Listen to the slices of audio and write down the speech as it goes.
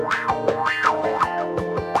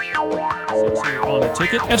that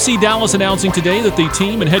ticket. FC Dallas announcing today that the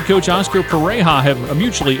team and head coach Oscar Pareja have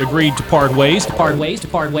mutually agreed to part ways.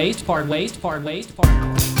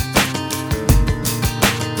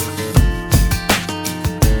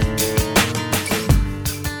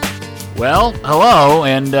 Well, hello,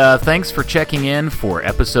 and thanks for checking in for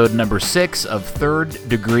episode number 6 of Third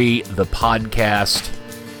Degree, the podcast.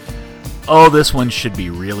 Oh, this one should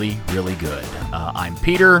be really, really good. I'm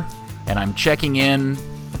Peter, and I'm checking in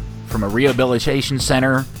from a rehabilitation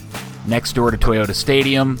center next door to Toyota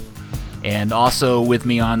Stadium. And also with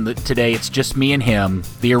me today, it's just me and him,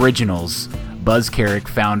 the originals, Buzz Carrick,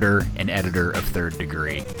 founder and editor of Third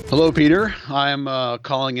Degree. Hello, Peter. I'm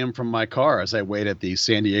calling in from my car as I wait at the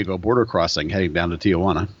San Diego border crossing heading down to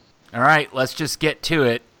Tijuana. All right, let's just get to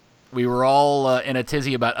it. We were all in a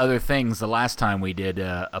tizzy about other things the last time we did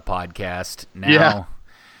a podcast. Now,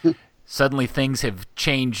 suddenly things have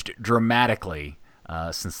changed dramatically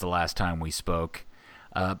since the last time we spoke.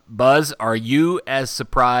 Buzz, are you as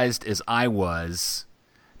surprised as I was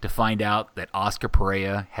to find out that Oscar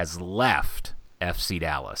Pareja has left FC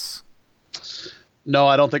Dallas? No,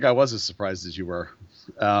 I don't think I was as surprised as you were.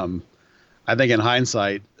 I think in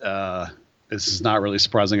hindsight, this is not really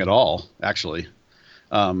surprising at all, actually.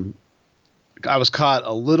 I was caught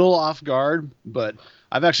a little off guard, but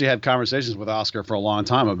I've actually had conversations with Oscar for a long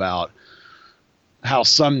time about how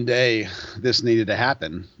someday this needed to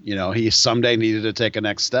happen. You know, he someday needed to take a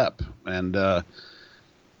next step. And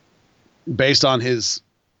based on his,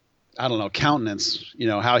 I don't know, countenance, you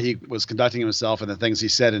know, how he was conducting himself and the things he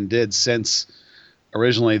said and did since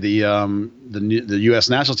originally the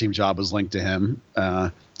U.S. national team job was linked to him.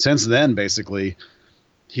 Since then, basically,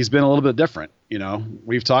 he's been a little bit different. You know,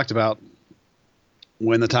 we've talked about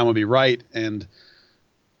when the time would be right. And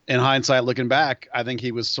in hindsight, looking back, I think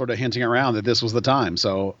he was sort of hinting around that this was the time.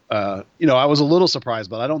 So, you know, I was a little surprised,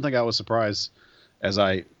 but I don't think I was surprised as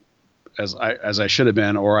I should have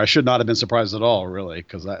been, or I should not have been surprised at all, really,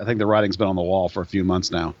 because I think the writing's been on the wall for a few months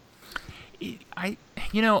now.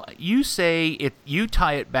 You say you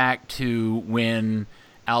tie it back to when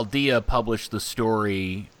Aldea published the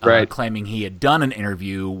story, right, claiming he had done an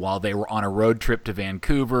interview while they were on a road trip to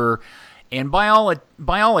Vancouver, and by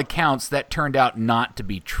all accounts, that turned out not to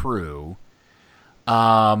be true.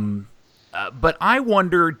 But I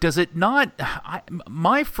wonder, does it not?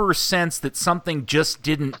 My first sense that something just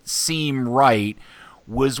didn't seem right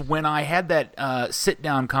was when I had that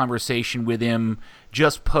sit-down conversation with him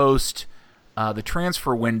just post the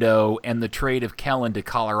transfer window and the trade of Kellen to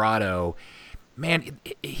Colorado. Man,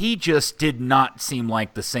 he just did not seem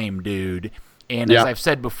like the same dude. And as I've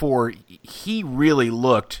said before, he really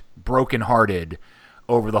looked brokenhearted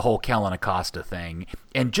over the whole Kellen Acosta thing.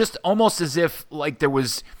 And just almost as if like there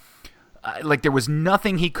was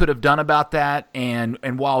nothing he could have done about that. And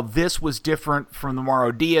while this was different from the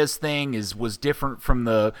Mauro Diaz thing, was different from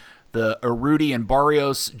the Urruti and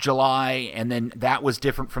Barrios July, and then that was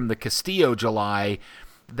different from the Castillo July,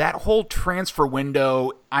 that whole transfer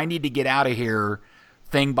window, I need to get out of here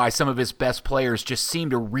thing by some of his best players just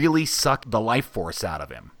seemed to really suck the life force out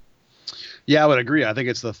of him. Yeah, I would agree. I think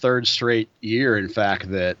it's the third straight year, in fact,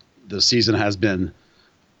 that the season has been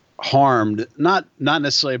harmed, not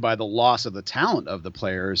necessarily by the loss of the talent of the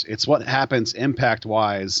players. It's what happens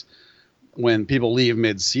impact-wise when people leave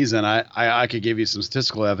mid-season. I could give you some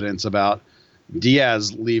statistical evidence about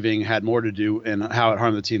Diaz leaving had more to do in how it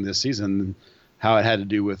harmed the team this season than how it had to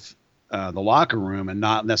do with the locker room and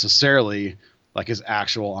not necessarily like his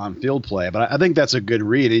actual on-field play. But I think that's a good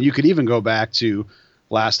read. And you could even go back to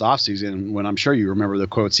last offseason when I'm sure you remember the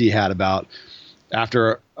quotes he had about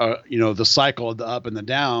after the cycle of the up and the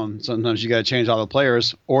down, sometimes you got to change all the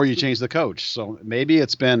players or you change the coach. So maybe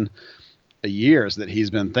it's been years that he's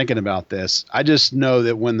been thinking about this. I just know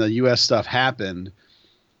that when the U.S. stuff happened,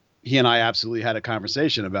 he and I absolutely had a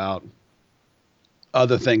conversation about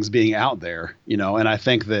other things being out there, and I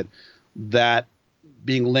think that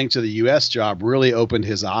being linked to the U.S. job really opened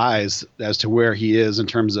his eyes as to where he is in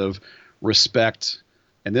terms of respect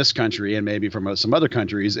in this country and maybe from some other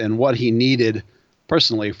countries and what he needed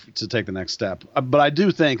personally to take the next step. But I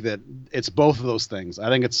do think that it's both of those things. I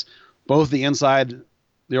think it's both the inside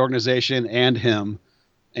the organization and him,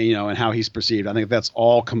 and how he's perceived. I think that's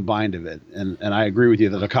all combined of it. And I agree with you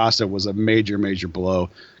that Acosta was a major, major blow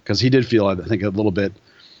because he did feel, I think, a little bit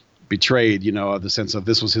betrayed, of the sense of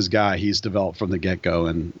this was his guy. He's developed from the get-go,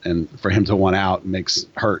 and for him to want out makes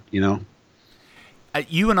hurt,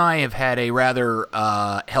 You and I have had a rather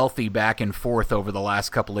healthy back and forth over the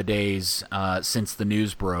last couple of days since the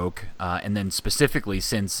news broke, and then specifically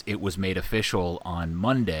since it was made official on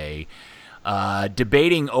Monday.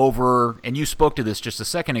 debating over, and you spoke to this just a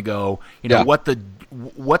second ago, what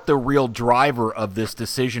the real driver of this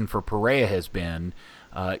decision for Perea has been.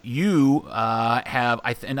 You have,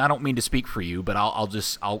 and I don't mean to speak for you, but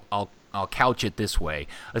I'll couch it this way.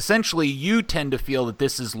 Essentially, you tend to feel that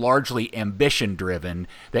this is largely ambition-driven,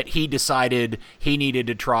 that he decided he needed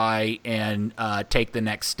to try and take the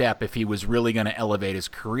next step if he was really going to elevate his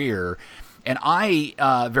career. And I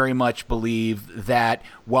very much believe that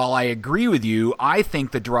while I agree with you, I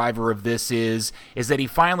think the driver of this is that he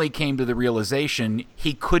finally came to the realization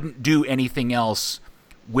he couldn't do anything else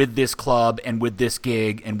with this club and with this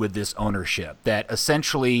gig and with this ownership, that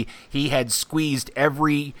essentially he had squeezed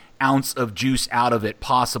every ounce of juice out of it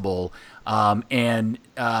possible. And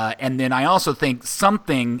then I also think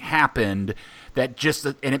something happened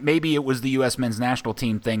that maybe it was the U.S. men's national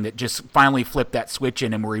team thing that just finally flipped that switch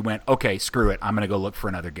in him where he went, okay, screw it, I'm going to go look for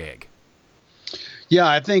another gig. Yeah,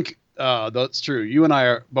 I think that's true. You and I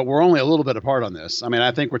are, but we're only a little bit apart on this. I mean,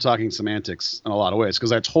 I think we're talking semantics in a lot of ways,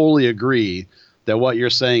 because I totally agree that what you're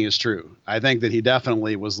saying is true. I think that he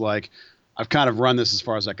definitely was like, I've kind of run this as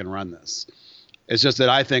far as I can run this. It's just that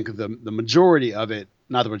I think the majority of it,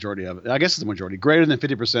 not the majority of it, I guess it's the majority, greater than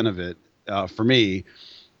 50% of it, for me,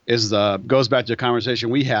 goes back to a conversation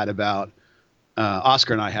we had about,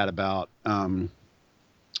 Oscar and I had about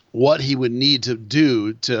what he would need to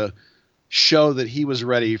do to show that he was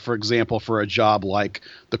ready, for example, for a job like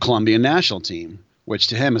the Colombian national team, which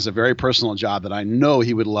to him is a very personal job that I know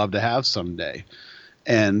he would love to have someday.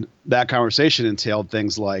 And that conversation entailed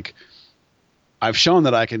things like, I've shown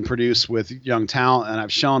that I can produce with young talent, and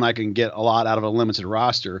I've shown I can get a lot out of a limited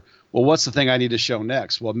roster. Well, what's the thing I need to show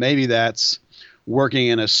next? Well, maybe that's working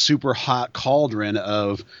in a super hot cauldron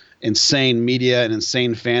of insane media and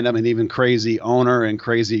insane fandom and even crazy owner and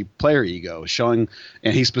crazy player ego showing.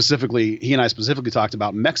 And he and I specifically talked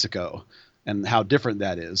about Mexico and how different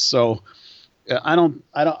that is. So I don't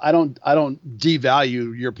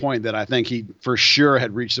devalue your point that I think he for sure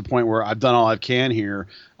had reached the point where I've done all I can here.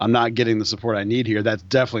 I'm not getting the support I need here. That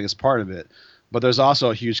definitely is part of it. But there's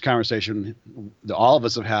also a huge conversation that all of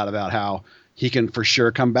us have had about how he can for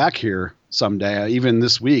sure come back here someday. Even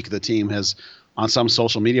this week, the team has on some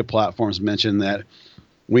social media platforms mentioned that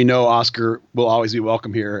we know Oscar will always be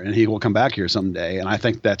welcome here and he will come back here someday. And I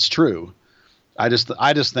think that's true. I just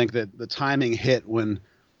think that the timing hit when,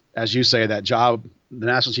 as you say, that job, the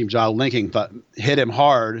national team job linking hit him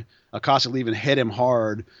hard. Acosta even hit him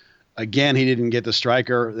hard. Again, he didn't get the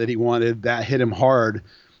striker that he wanted. That hit him hard.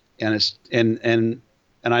 And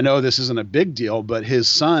I know this isn't a big deal, but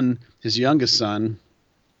his youngest son,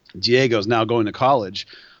 Diego, is now going to college.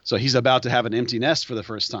 So he's about to have an empty nest for the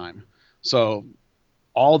first time. So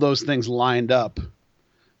all those things lined up,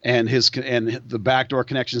 and the backdoor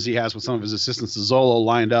connections he has with some of his assistants to Zolo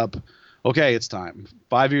lined up. Okay, it's time.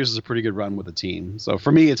 5 years is a pretty good run with the team. So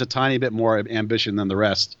for me, it's a tiny bit more ambition than the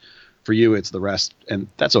rest. For you, it's the rest, and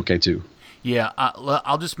that's okay too. Yeah,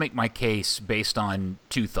 I'll just make my case based on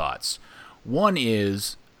two thoughts. One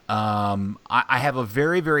is I have a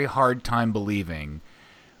very, very hard time believing,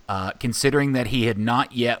 considering that he had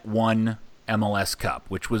not yet won MLS Cup,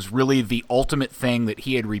 which was really the ultimate thing that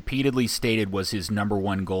he had repeatedly stated was his number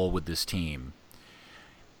one goal with this team.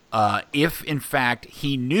 If, in fact,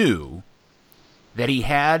 he knew that he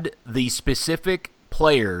had the specific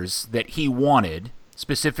players that he wanted,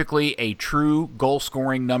 specifically a true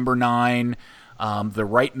goal-scoring number 9, the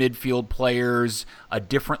right midfield players, a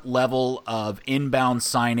different level of inbound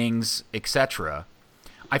signings, etc.,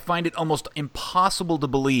 I find it almost impossible to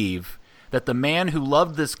believe that the man who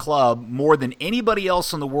loved this club more than anybody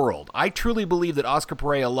else in the world, I truly believe that Oscar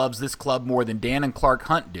Perea loves this club more than Dan and Clark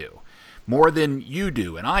Hunt do, more than you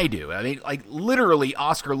do and I do. I mean, like, literally,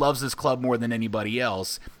 Oscar loves this club more than anybody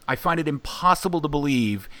else. I find it impossible to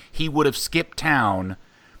believe he would have skipped town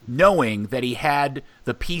knowing that he had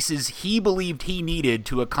the pieces he believed he needed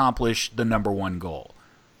to accomplish the number one goal.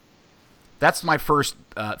 That's my first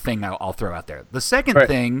thing I'll throw out there. The second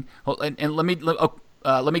thing, and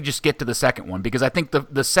let me just get to the second one, because I think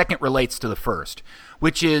the second relates to the first,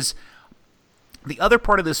 which is the other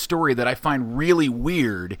part of this story that I find really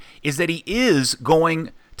weird is that he is going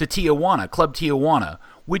to Tijuana, Club Tijuana,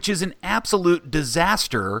 which is an absolute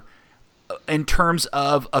disaster in terms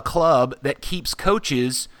of a club that keeps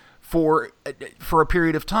coaches for a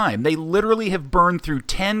period of time. They literally have burned through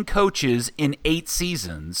 10 coaches in 8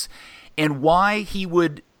 seasons, and why he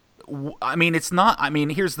would I mean, it's not. I mean,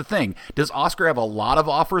 here's the thing: does Oscar have a lot of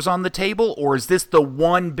offers on the table, or is this the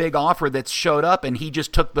one big offer that's showed up and he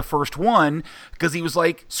just took the first one because he was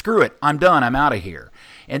like, "Screw it, I'm done, I'm out of here."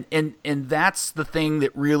 And that's the thing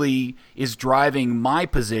that really is driving my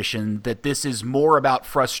position, that this is more about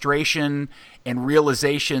frustration and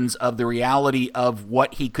realizations of the reality of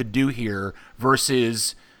what he could do here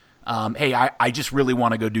versus, hey, I just really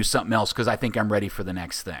want to go do something else because I think I'm ready for the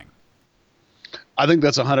next thing. I think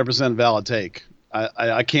that's 100% valid take.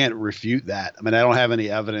 I can't refute that. I mean, I don't have any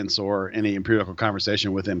evidence or any empirical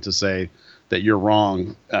conversation with him to say that you're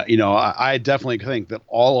wrong. I definitely think that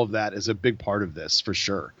all of that is a big part of this for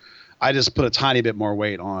sure. I just put a tiny bit more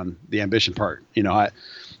weight on the ambition part.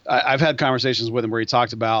 I've had conversations with him where he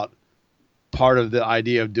talked about part of the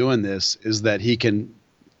idea of doing this is that he can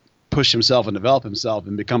push himself and develop himself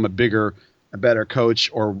and become a better coach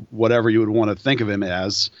or whatever you would want to think of him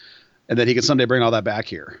as, and that he can someday bring all that back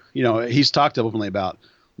here. He's talked openly about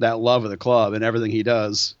that love of the club, and everything he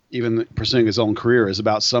does, even pursuing his own career, is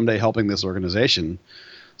about someday helping this organization.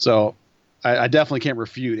 So I definitely can't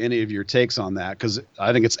refute any of your takes on that, because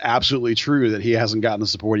I think it's absolutely true that he hasn't gotten the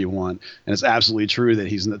support he wants, and it's absolutely true that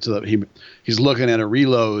he's looking at a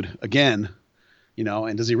reload again,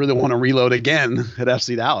 and does he really want to reload again at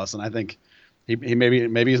FC Dallas? And I think he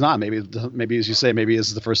maybe he's not. Maybe as you say, maybe this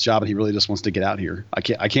is the first job and he really just wants to get out here.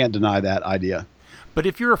 I can't deny that idea. But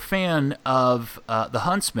if you're a fan of the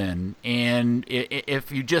Huntsmen, and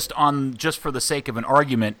if you just for the sake of an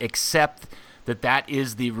argument accept that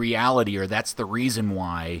is the reality, or that's the reason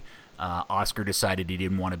why Oscar decided he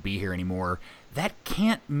didn't want to be here anymore, that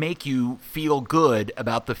can't make you feel good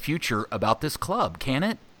about the future about this club, can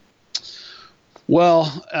it?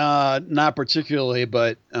 Well, not particularly,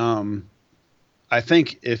 but I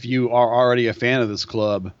think if you are already a fan of this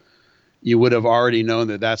club, you would have already known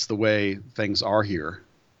that that's the way things are here.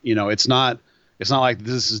 It's not like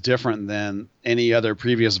this is different than any other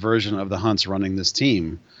previous version of the Hunts running this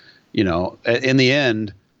team. In the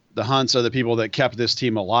end, the Hunts are the people that kept this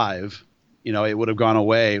team alive. It would have gone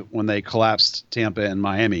away when they collapsed Tampa and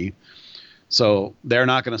Miami. So they're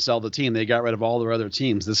not going to sell the team. They got rid of all their other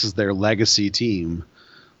teams. This is their legacy team.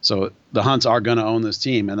 So the Hunts are going to own this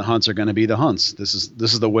team, and the Hunts are going to be the Hunts. This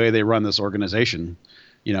is the way they run this organization.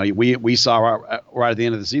 We saw right at the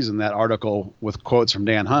end of the season that article with quotes from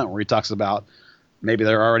Dan Hunt where he talks about maybe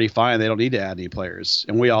they're already fine. They don't need to add any players.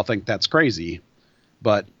 And we all think that's crazy,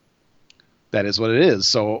 but that is what it is.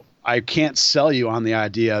 So I can't sell you on the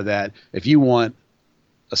idea that if you want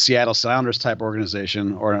a Seattle Sounders type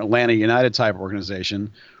organization or an Atlanta United type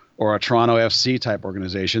organization or a Toronto FC type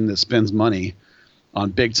organization that spends money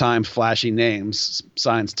on big time flashy names,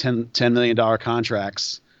 signs $10 million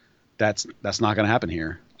contracts, that's not going to happen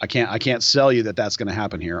here. I can't sell you that that's going to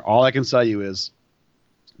happen here. All I can tell you is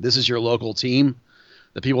this is your local team.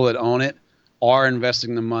 The people that own it are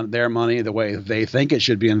investing their money the way they think it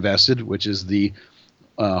should be invested, which is the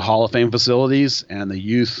Hall of Fame facilities and the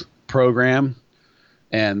youth program.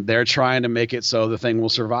 And they're trying to make it so the thing will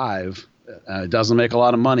survive. It doesn't make a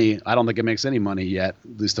lot of money. I don't think it makes any money yet.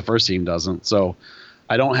 At least the first team doesn't. So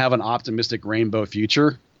I don't have an optimistic rainbow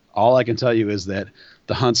future. All I can tell you is that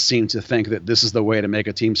the Hunts seem to think that this is the way to make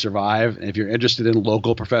a team survive. And if you're interested in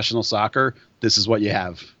local professional soccer, this is what you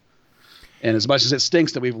have. And as much as it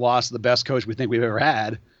stinks that we've lost the best coach we think we've ever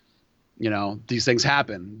had, these things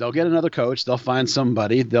happen. They'll get another coach. They'll find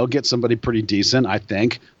somebody. They'll get somebody pretty decent, I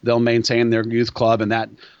think. They'll maintain their youth club. And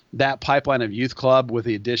that pipeline of youth club with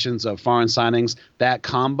the additions of foreign signings, that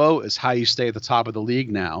combo is how you stay at the top of the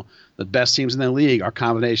league now. The best teams in the league are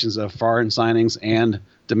combinations of foreign signings and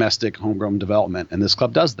domestic homegrown development. And this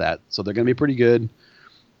club does that. So they're going to be pretty good,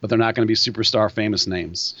 but they're not going to be superstar famous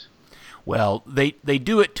names. Well, they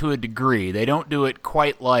do it to a degree. They don't do it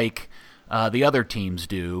quite like the other teams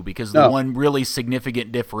do, because the one really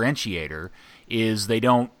significant differentiator is they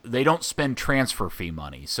don't spend transfer fee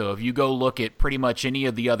money. So if you go look at pretty much any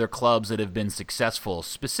of the other clubs that have been successful,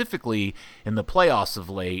 specifically in the playoffs of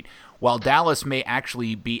late, while Dallas may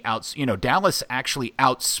actually be Dallas actually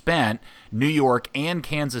outspent New York and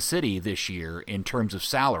Kansas City this year in terms of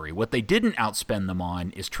salary. What they didn't outspend them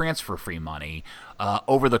on is transfer fee money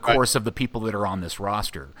over the course of the people that are on this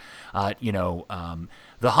roster. The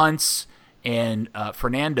Hunts and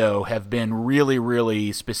Fernando have been really,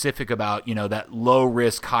 really specific about, that low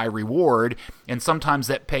risk, high reward, and sometimes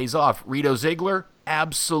that pays off. Rito Ziegler,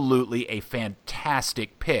 absolutely a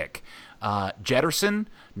fantastic pick. Jetterson,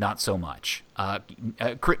 not so much. And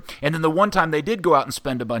then the one time they did go out and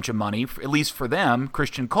spend a bunch of money, at least for them,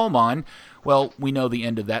 Christian Coleman, well, we know the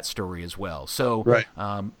end of that story as well. So right.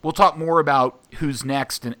 We'll talk more about who's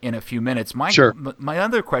next in a few minutes. Sure. My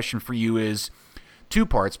other question for you is two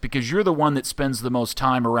parts, because you're the one that spends the most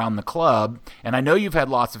time around the club, and I know you've had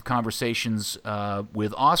lots of conversations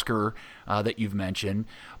with Oscar that you've mentioned.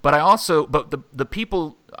 But the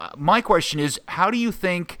people. My question is, how do you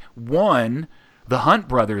think, one, the Hunt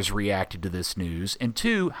brothers reacted to this news, and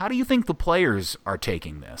two, how do you think the players are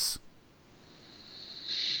taking this?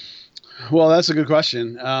 Well, that's a good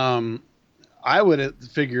question. I would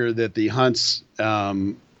figure that the Hunts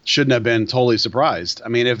shouldn't have been totally surprised. I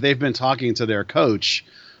mean, if they've been talking to their coach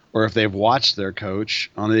or if they've watched their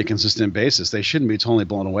coach on a consistent basis, they shouldn't be totally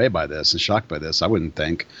blown away by this and shocked by this, I wouldn't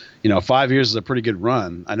think. 5 years is a pretty good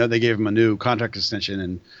run. I know they gave him a new contract extension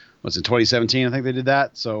in, 2017? I think they did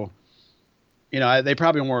that. So, they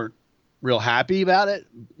probably weren't real happy about it.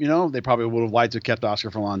 They probably would have liked to have kept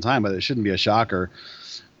Oscar for a long time, but it shouldn't be a shocker.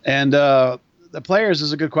 And the players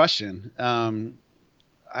is a good question.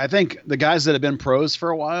 I think the guys that have been pros for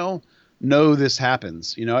a while know this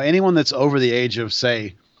happens. Anyone that's over the age of,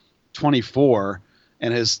 say, 24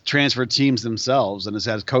 and has transferred teams themselves and has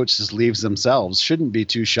had coaches leaves themselves shouldn't be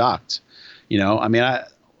too shocked.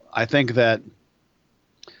 I think that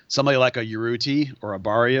somebody like a Urruti or a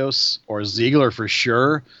Barrios or a Ziegler for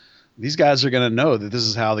sure, these guys are going to know that this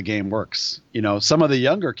is how the game works. Some of the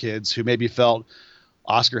younger kids who maybe felt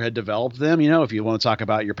Oscar had developed them, if you want to talk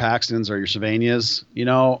about your Paxtons or your Savanias,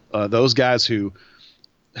 those guys who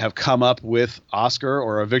have come up with Oscar,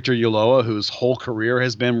 or a Victor Ulloa whose whole career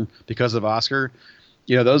has been because of Oscar,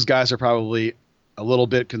 those guys are probably a little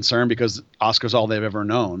bit concerned because Oscar's all they've ever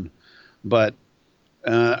known. But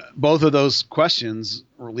both of those questions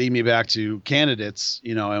lead me back to candidates,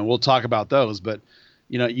 and we'll talk about those. But,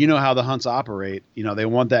 how the Hunts operate. They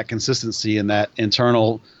want that consistency and that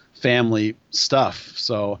internal family stuff.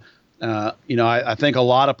 So, I think a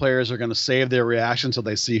lot of players are going to save their reaction until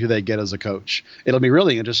they see who they get as a coach. It'll be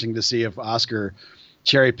really interesting to see if Oscar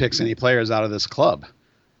cherry picks any players out of this club.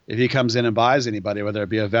 If he comes in and buys anybody, whether it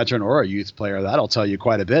be a veteran or a youth player, that'll tell you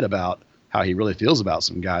quite a bit about how he really feels about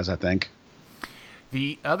some guys, I think.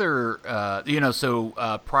 The other,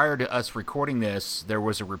 prior to us recording this, there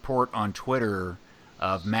was a report on Twitter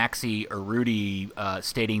of Maxi Urruti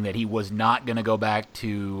stating that he was not going to go back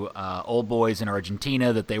to Old Boys in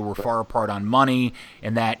Argentina, that they were far apart on money,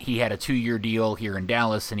 and that he had a 2-year deal here in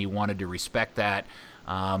Dallas, and he wanted to respect that.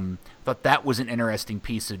 Thought that was an interesting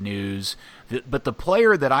piece of news. But the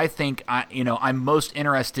player that I think I'm most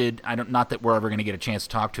interested, not that we're ever going to get a chance to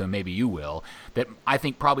talk to him, maybe you will, that I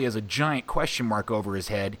think probably has a giant question mark over his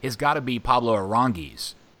head, has got to be Pablo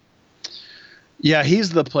Aranguiz. Yeah, he's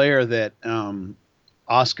the player that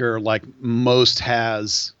Oscar most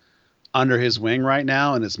has under his wing right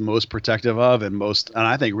now and is most protective of and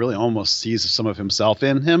I think really almost sees some of himself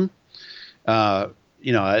in him.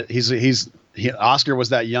 Oscar was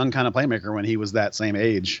that young kind of playmaker when he was that same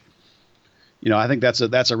age. I think that's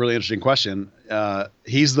a really interesting question.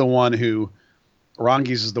 He's the one who,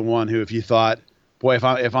 Aranguiz is the one who, if you thought, boy,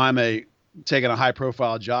 if I'm taking a high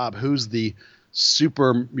profile job, who's the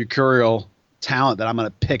super mercurial talent that I'm going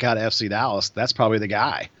to pick out of FC Dallas, that's probably the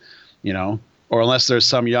guy, or unless there's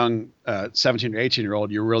some young 17 or 18 year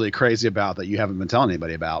old you're really crazy about that you haven't been telling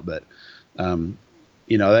anybody about. But,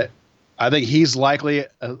 that I think he's likely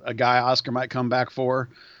a guy Oscar might come back for.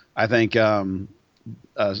 I think, believe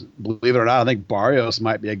it or not, I think Barrios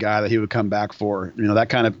might be a guy that he would come back for. That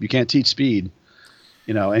kind of, you can't teach speed,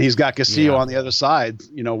 and he's got Castillo on the other side.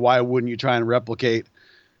 Why wouldn't you try and replicate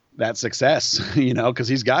that success? Because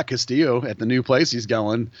he's got Castillo at the new place he's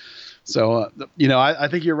going. So, I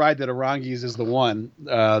think you're right that Aranguiz is the one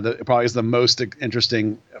that probably is the most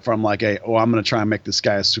interesting from I'm going to try and make this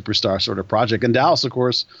guy a superstar sort of project. And Dallas, of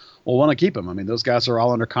course, will want to keep him. I mean, those guys are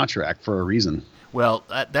all under contract for a reason. Well,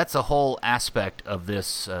 that's a whole aspect of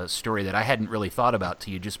this story that I hadn't really thought about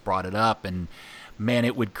till you just brought it up. And, man,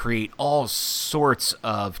 it would create all sorts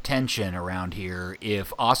of tension around here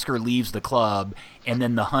if Oscar leaves the club and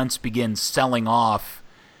then the Hunts begin selling off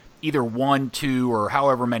either 1, 2, or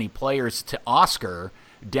however many players to Oscar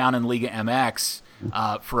down in Liga MX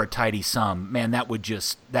for a tidy sum. Man, that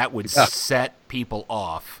would set people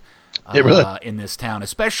off in this town,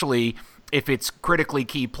 especially if it's critically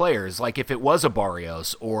key players, like if it was a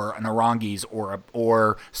Barrios or an Aranguiz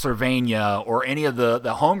or Cervania or any of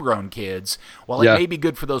the homegrown kids. While it may be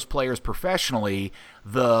good for those players professionally,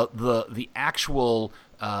 the actual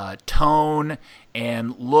tone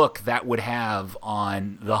and look that would have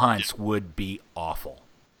on the Hunts would be awful.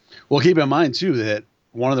 Well, keep in mind too that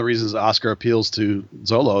one of the reasons Oscar appeals to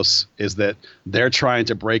Zolos is that they're trying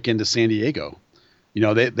to break into San Diego.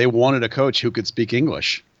 They wanted a coach who could speak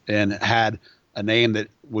English and had a name that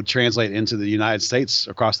would translate into the United States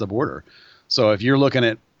across the border. So if you're looking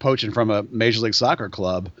at poaching from a Major League Soccer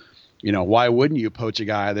club, why wouldn't you poach a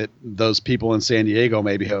guy that those people in San Diego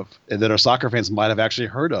that are soccer fans might have actually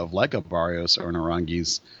heard of, like a Barrios or an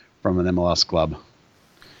Aranguiz from an MLS club?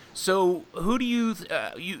 So who do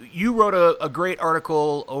you wrote a great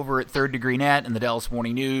article over at Third Degree Net and the Dallas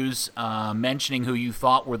Morning News mentioning who you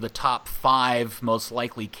thought were the top 5 most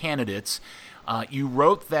likely candidates. You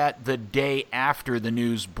wrote that the day after the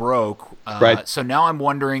news broke. Right. So now I'm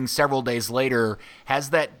wondering, several days later, has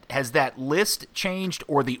that list changed,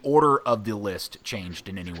 or the order of the list changed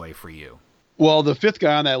in any way for you? Well, the 5th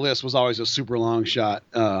guy on that list was always a super long shot,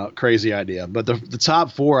 crazy idea. But the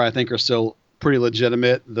top 4, I think, are still pretty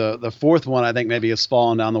legitimate. The 4th one, I think, maybe has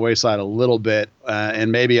fallen down the wayside a little bit, and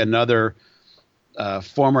maybe another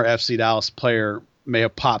former FC Dallas player may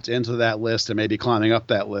have popped into that list and maybe climbing up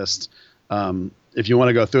that list. If you want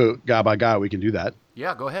to go through it guy by guy, we can do that.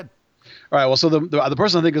 Yeah, go ahead. All right. Well, so the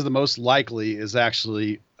person I think is the most likely is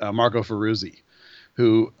actually Marco Ferruzzi,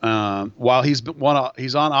 who, while he's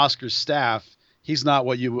on Oscar's staff, he's not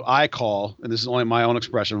what I call, and this is only my own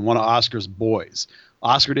expression, one of Oscar's boys.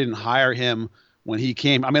 Oscar didn't hire him when he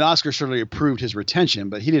came. I mean, Oscar certainly approved his retention,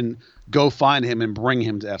 but he didn't go find him and bring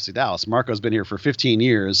him to FC Dallas. Marco's been here for 15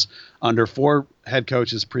 years under 4 head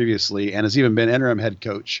coaches previously, and has even been interim head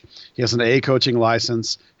coach. He has an A coaching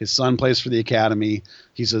license. His son plays for the academy.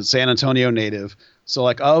 He's a San Antonio native. So,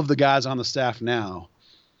 like, of the guys on the staff now,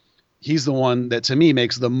 he's the one that, to me,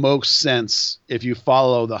 makes the most sense if you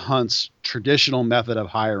follow the Hunts' traditional method of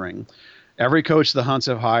hiring. Every coach the Hunts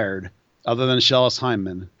have hired, other than Shellis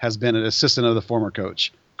Hyndman, has been an assistant of the former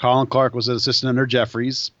coach. Colin Clark was an assistant under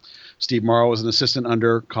Jeffries. Steve Morrow was an assistant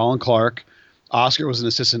under Colin Clark. Oscar was an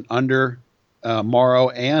assistant under Morrow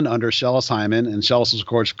and under Shellis Hyndman. And Shellis was, of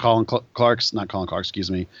course, Clark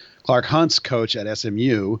Hunt's coach at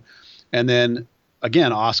SMU. And then,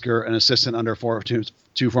 again, Oscar, an assistant under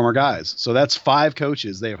two former guys. So that's 5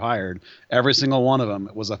 coaches they've hired. Every single one of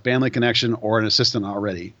them was a family connection or an assistant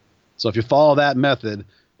already. So if you follow that method,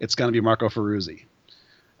 it's going to be Marco Ferruzzi.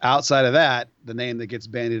 Outside of that, the name that gets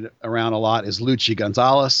bandied around a lot is Luchi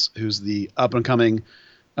Gonzalez, who's the up-and-coming,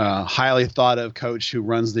 highly thought-of coach who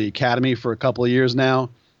runs the academy for a couple of years now.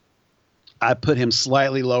 I put him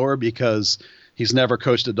slightly lower because he's never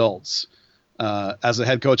coached adults as a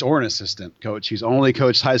head coach or an assistant coach. He's only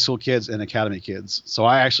coached high school kids and academy kids. So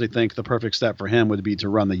I actually think the perfect step for him would be to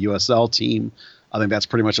run the USL team. I think that's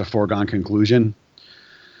pretty much a foregone conclusion.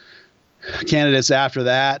 Candidates after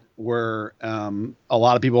that were a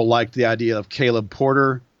lot of people liked the idea of Caleb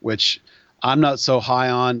Porter, which I'm not so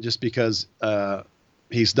high on just because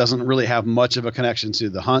he doesn't really have much of a connection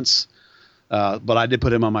to the Hunts. But I did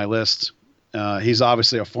put him on my list. He's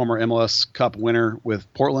obviously a former MLS Cup winner with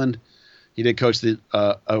Portland. He did coach the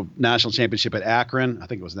a national championship at Akron. I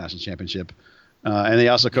think it was a national championship. And he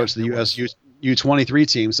also coached the U.S. U23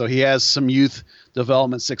 team. So he has some youth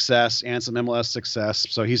development success and some MLS success.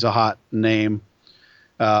 So he's a hot name.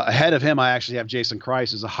 Ahead of him, I actually have Jason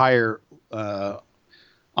Kreis as a higher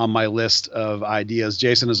on my list of ideas.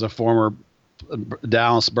 Jason is a former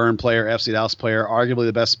Dallas Burn player, FC Dallas player, arguably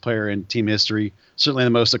the best player in team history, certainly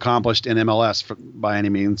the most accomplished in MLS by any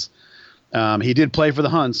means. He did play for the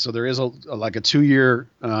Hunts, so there is a 2-year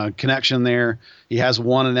connection there. He has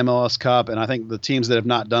won an MLS Cup, and I think the teams that have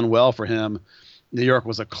not done well for him, New York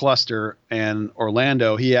was a cluster, and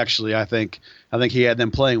Orlando, I think he had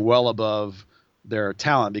them playing well above their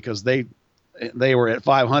talent because they were at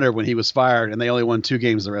 500 when he was fired, and they only won 2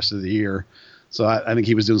 games the rest of the year. So I think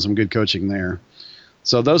he was doing some good coaching there.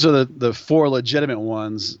 So those are the 4 legitimate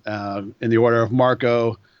ones in the order of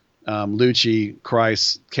Marco, Luchi,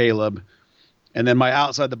 Kreis, Caleb. And then my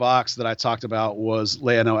outside the box that I talked about was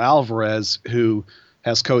Leonel Alvarez, who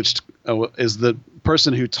has coached, is the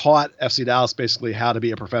person who taught FC Dallas basically how to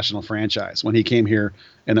be a professional franchise when he came here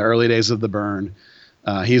in the early days of the Burn.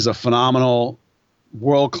 He's a phenomenal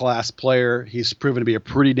world-class player. He's proven to be a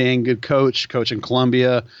pretty dang good coach, coaching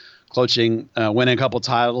Colombia, winning a couple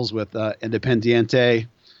titles with Independiente.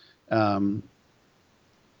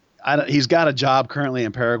 He's got a job currently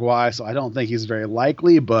in Paraguay, so I don't think he's very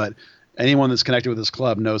likely, but anyone that's connected with this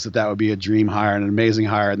club knows that would be a dream hire, an amazing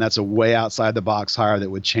hire, and that's a way outside the box hire that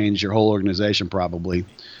would change your whole organization probably.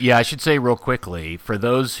 Yeah, I should say real quickly, for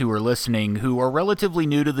those who are listening who are relatively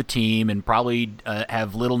new to the team and probably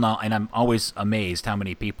have little knowledge, and I'm always amazed how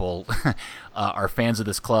many people are fans of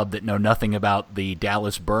this club that know nothing about the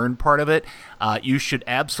Dallas Burn part of it, you should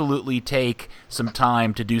absolutely take some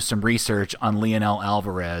time to do some research on Leonel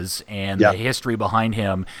Alvarez and the history behind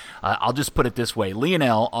him. I'll just put it this way.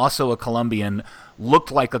 Leonel, also a Colombian,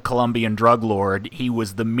 looked like a Colombian drug lord. He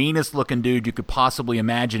was the meanest looking dude you could possibly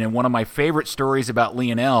imagine. And one of my favorite stories about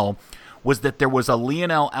Leonel was that there was a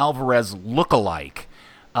Leonel Alvarez lookalike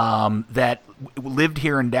that lived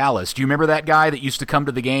here in Dallas. Do you remember that guy that used to come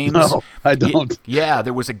to the games? No, I don't. Yeah,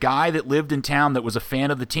 there was a guy that lived in town that was a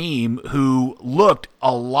fan of the team who looked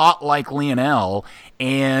a lot like Leonel,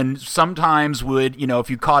 and sometimes would, if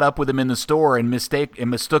you caught up with him in the store and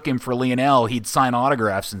mistook him for Leonel, he'd sign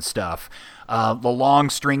autographs and stuff. The long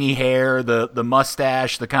stringy hair, the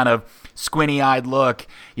mustache, the kind of squinty-eyed look.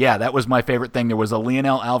 Yeah, that was my favorite thing. There was a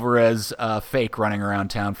Leonel Alvarez fake running around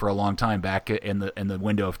town for a long time back in the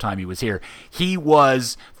window of time he was here. He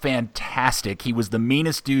was fantastic. He was the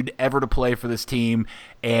meanest dude ever to play for this team.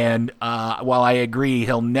 And while I agree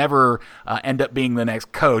he'll never end up being the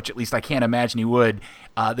next coach, at least I can't imagine he would,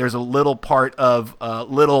 there's a little part of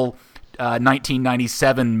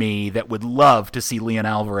 1997 me that would love to see Leon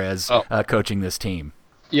Alvarez coaching this team.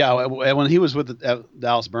 Yeah, when he was with the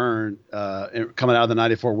Dallas Burn coming out of the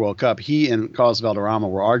 '94 World Cup, he and Carlos Valderrama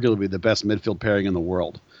were arguably the best midfield pairing in the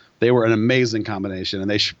world. They were an amazing combination, and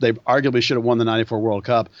they arguably should have won the '94 World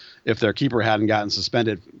Cup if their keeper hadn't gotten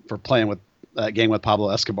suspended for playing with that game with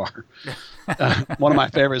Pablo Escobar. One of my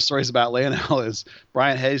favorite stories about Leonel is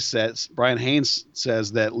Brian Haynes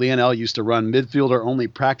says that Leonel used to run midfielder only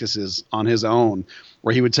practices on his own,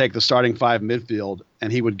 where he would take the starting five midfield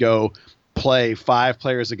and he would go play 5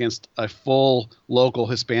 players against a full local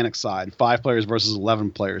Hispanic side, 5 players versus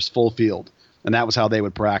 11 players, full field. And that was how they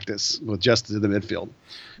would practice, with just the midfield,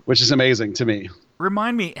 which is amazing to me.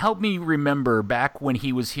 Help me remember back when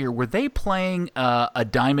he was here, were they playing a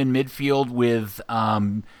diamond midfield with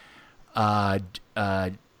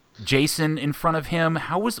Jason in front of him?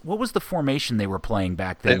 What was the formation they were playing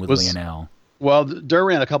back then with Leonel? Well, Durr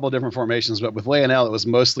ran a couple of different formations, but with Leonel it was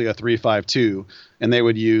mostly a 3-5-2, and they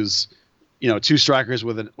would use 2 strikers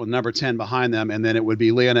with number 10 behind them, and then it would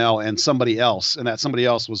be Leonel and somebody else, and that somebody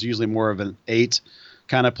else was usually more of an 8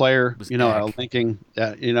 kind of player, linking.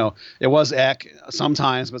 It was Eck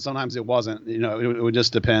sometimes, but sometimes it wasn't. It would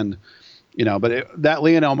just depend. But that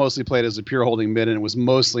Leonel mostly played as a pure holding mid, and it was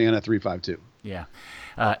mostly in a 3-5-2. Yeah.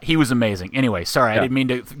 He was amazing. Anyway, sorry, I didn't mean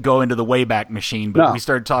to go into the Wayback Machine, but we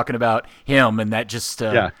started talking about him, and that just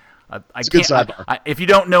I can't. If you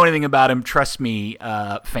don't know anything about him, trust me,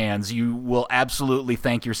 fans, you will absolutely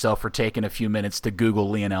thank yourself for taking a few minutes to Google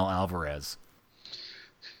Leonel Alvarez.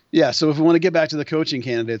 Yeah, so if we want to get back to the coaching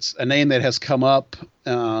candidates, a name that has come up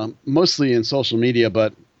mostly in social media,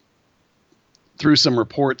 but through some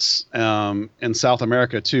reports in South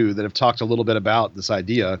America too, that have talked a little bit about this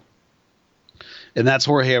idea, and that's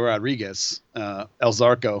Jorge Rodriguez, El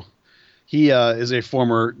Zarco. He is a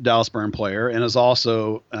former Dallas Burn player and is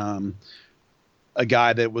also a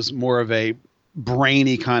guy that was more of a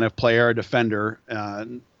brainy kind of player, a defender,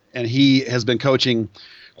 and he has been coaching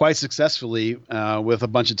quite successfully with a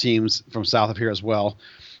bunch of teams from south of here as well,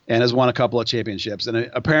 and has won a couple of championships. And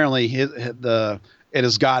apparently it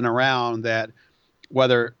has gotten around that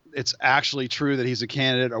whether it's actually true that he's a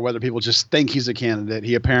candidate or whether people just think he's a candidate,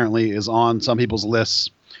 he apparently is on some people's lists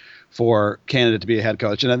for candidate to be a head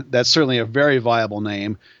coach. And that's certainly a very viable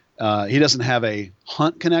name. He doesn't have a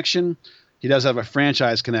Hunt connection. He does have a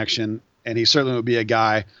franchise connection, and he certainly would be a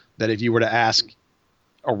guy that if you were to ask,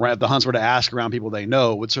 or if the Hunts were to ask around people they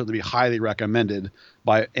know, would certainly be highly recommended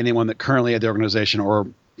by anyone that currently at the organization or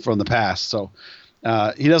from the past. So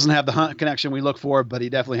he doesn't have the Hunt connection we look for, but he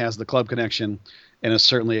definitely has the club connection, and is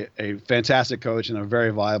certainly a fantastic coach and a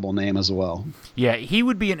very viable name as well. Yeah, he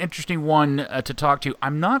would be an interesting one to talk to.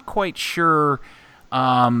 I'm not quite sure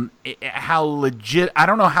how legit. I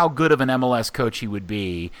don't know how good of an MLS coach he would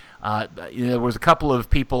be. There was a couple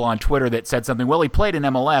of people on Twitter that said something. Well, he played in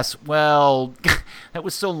MLS. Well, that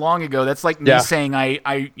was so long ago. That's like me saying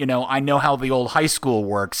I know how the old high school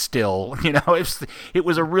works. Still, it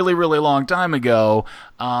was a really, really long time ago.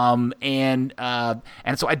 And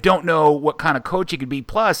so I don't know what kind of coach he could be.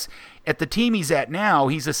 Plus, at the team he's at now,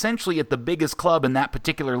 he's essentially at the biggest club in that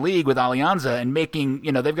particular league with Alianza, and making,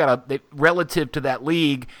 they've got relative to that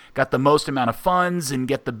league, got the most amount of funds and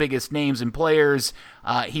get the biggest names and players.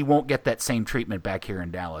 He won't get that same treatment back here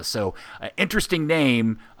in Dallas. So, interesting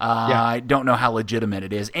name. I don't know how legitimate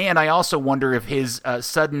it is. And I also wonder if his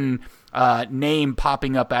sudden name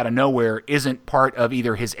popping up out of nowhere isn't part of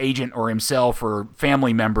either his agent or himself or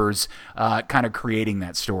family members kind of creating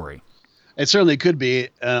that story. It certainly could be.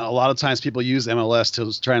 A lot of times people use MLS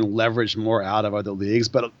to try and leverage more out of other leagues.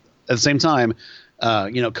 But at the same time,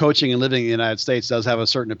 coaching and living in the United States does have a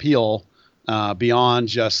certain appeal beyond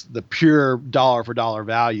just the pure dollar for dollar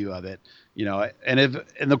value of it.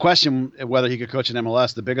 And the question whether he could coach in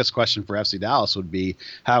MLS, the biggest question for FC Dallas would be,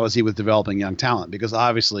 how is he with developing young talent? Because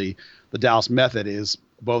obviously the Dallas method is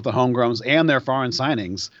both the homegrowns and their foreign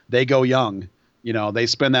signings. They go young. They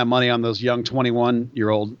spend that money on those young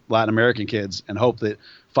 21-year-old Latin American kids and hope that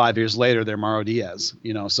 5 years later they're Mauro Diaz.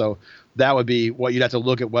 So that would be what you'd have to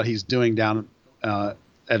look at what he's doing down at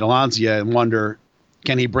Alianza and wonder,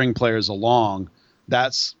 can he bring players along?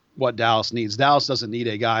 That's what Dallas needs. Dallas doesn't need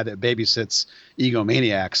a guy that babysits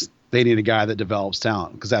egomaniacs. They need a guy that develops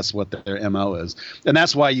talent, because that's what their MO is. And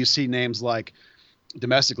that's why you see names like,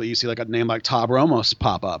 domestically, you see like a name like Tab Ramos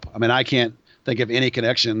pop up. I mean, I can't think of any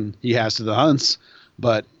connection he has to the Hunts,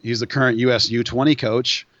 but he's the current U.S. U20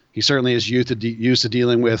 coach. He certainly is used to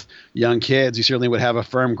dealing with young kids. He certainly would have a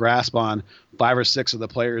firm grasp on 5 or 6 of the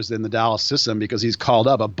players in the Dallas system, because he's called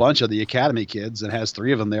up a bunch of the academy kids and has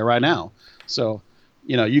 3 of them there right now. So,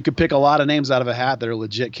 you could pick a lot of names out of a hat that are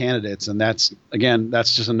legit candidates. And that's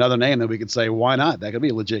just another name that we could say, why not? That could be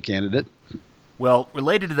a legit candidate. Well,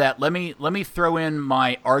 related to that, let me throw in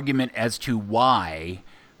my argument as to why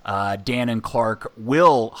Dan and Clark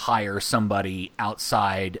will hire somebody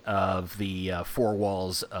outside of the 4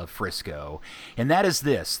 walls of Frisco. And that is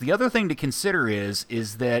this. The other thing to consider is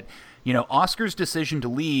that, Oscar's decision to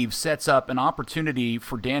leave sets up an opportunity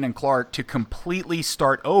for Dan and Clark to completely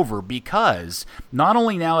start over, because not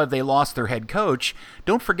only now have they lost their head coach,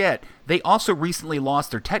 don't forget, they also recently lost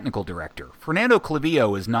their technical director. Fernando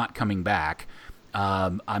Clavillo is not coming back.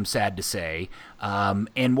 I'm sad to say.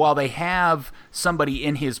 And while they have somebody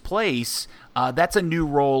in his place, that's a new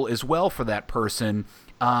role as well for that person.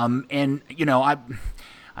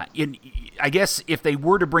 I guess if they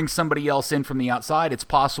were to bring somebody else in from the outside, it's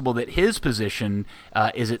possible that his position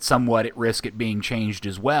is somewhat at risk at being changed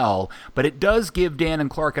as well. But it does give Dan and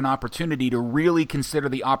Clark an opportunity to really consider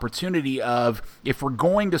the opportunity of, if we're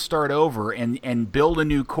going to start over and build a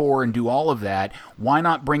new core and do all of that, why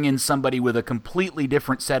not bring in somebody with a completely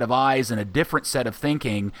different set of eyes and a different set of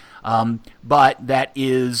thinking, but that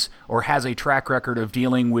is or has a track record of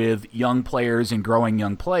dealing with young players and growing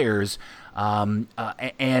young players,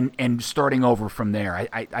 and starting over from there.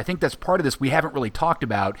 I think that's part of this we haven't really talked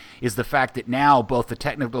about, is the fact that now both the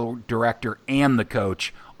technical director and the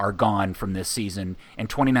coach are gone from this season, and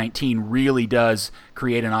 2019 really does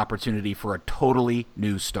create an opportunity for a totally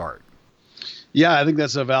new start. Yeah, I think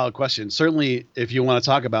that's a valid question. Certainly, if you want to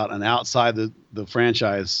talk about an outside the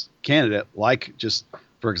franchise candidate, like just,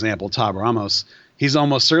 for example, Tab Ramos, he's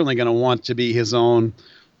almost certainly going to want to be his own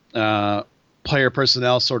player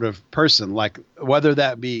personnel sort of person, like whether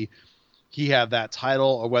that be he have that title,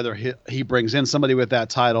 or whether he brings in somebody with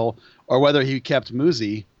that title, or whether he kept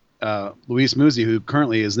Muzi, Luis Muzi, who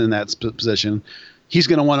currently is in that position. He's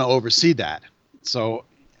going to want to oversee that. So,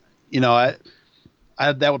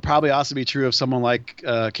 that would probably also be true of someone like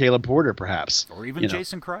Caleb Porter, perhaps, or even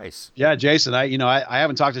Jason Kreis. Yeah, Jason. I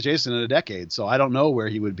haven't talked to Jason in a decade, so I don't know where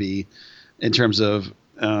he would be in terms of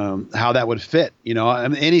how that would fit. I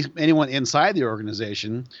mean, anyone inside the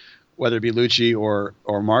organization, whether it be Lucci or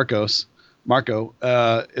Marco,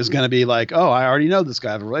 is going to be like, oh, I already know this guy.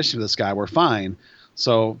 I have a relationship with this guy. We're fine.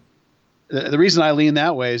 So the reason I lean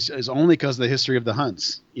that way is only because of the history of the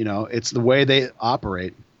Hunts. It's the way they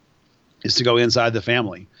operate is to go inside the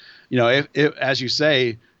family. If as you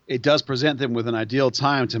say, it does present them with an ideal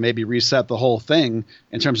time to maybe reset the whole thing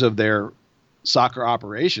in terms of their soccer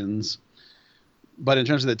operations. But in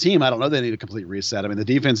terms of the team, I don't know they need a complete reset. I mean, the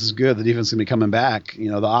defense is good. The defense is going to be coming back.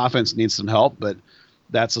 The offense needs some help, but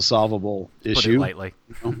that's a solvable issue. Put it lightly.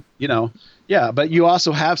 Yeah, but you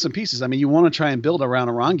also have some pieces. I mean, you want to try and build around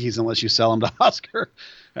Aranguiz unless you sell him to Oscar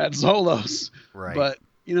at Xolos. Right. But,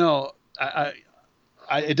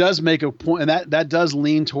 it does make a point, and that does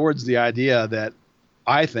lean towards the idea that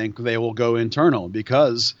I think they will go internal,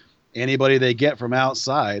 because anybody they get from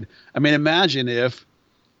outside, I mean, imagine if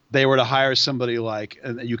they were to hire somebody like,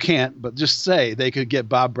 and you can't, but just say they could get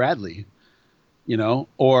Bob Bradley,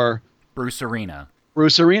 or Bruce Arena.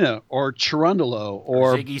 Bruce Arena or Chirundolo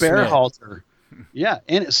or Ziggy Bearhalter. Yeah,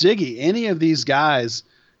 and Ziggy, any of these guys,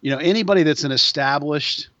 anybody that's an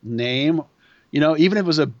established name, even if it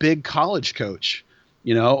was a big college coach,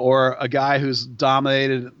 or a guy who's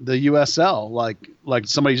dominated the USL, like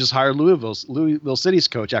somebody just hired Louisville City's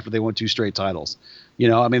coach after they won 2 straight titles.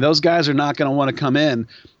 Those guys are not going to want to come in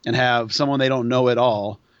and have someone they don't know at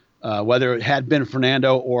all, whether it had been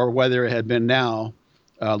Fernando or whether it had been now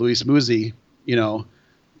Luis Muzzi.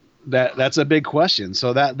 That's a big question.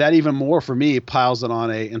 So that even more for me piles it on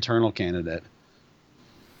a internal candidate.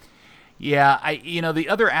 Yeah, the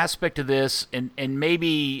other aspect of this, and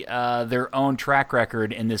maybe their own track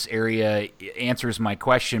record in this area answers my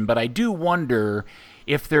question, but I do wonder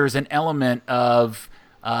if there's an element of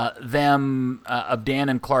of Dan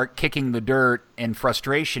and Clark kicking the dirt and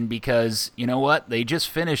frustration because, you know what, they just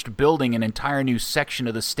finished building an entire new section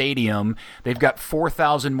of the stadium. They've got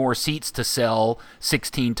 4,000 more seats to sell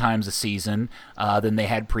 16 times a season than they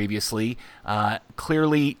had previously.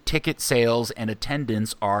 Clearly, ticket sales and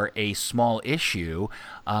attendance are a small issue.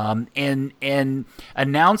 And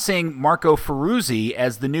announcing Marco Ferruzzi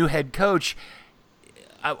as the new head coach,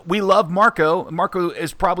 we love Marco. Marco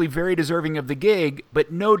is probably very deserving of the gig,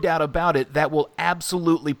 but no doubt about it, that will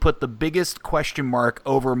absolutely put the biggest question mark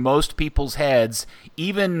over most people's heads,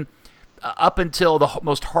 even up until the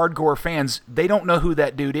most hardcore fans. They don't know who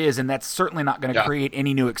that dude is, and that's certainly not going to create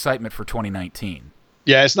any new excitement for 2019.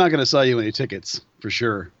 Yeah, it's not going to sell you any tickets, for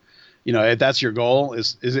sure. If that's your goal,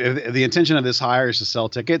 is if the intention of this hire is to sell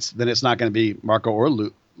tickets, then it's not going to be Marco or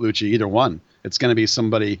Lucci, either one. It's going to be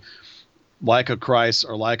somebody like a Kreis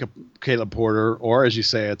or like a Caleb Porter, or as you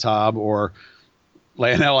say, a Taub or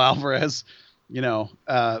Leonel Alvarez.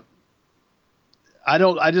 I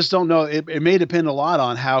just don't know. It may depend a lot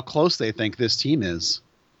on how close they think this team is.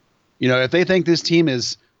 If they think this team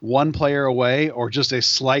is one player away or just a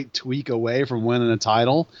slight tweak away from winning a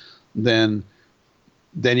title, then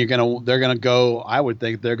they're gonna go. I would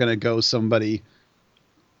think they're gonna go somebody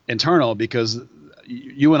internal, because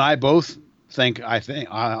you and I both think I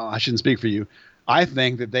shouldn't speak for you. I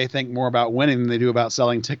think that they think more about winning than they do about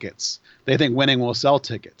selling tickets. They think winning will sell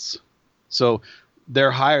tickets. So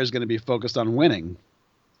their hire is going to be focused on winning.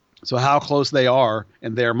 So how close they are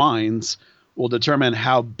in their minds will determine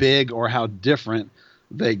how big or how different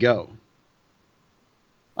they go,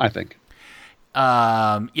 I think.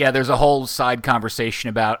 There's a whole side conversation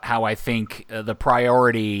about how I think the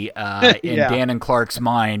priority in Dan and Clark's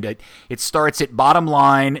mind, it starts at bottom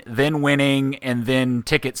line, then winning, and then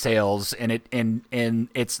ticket sales, and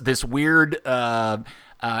it's this weird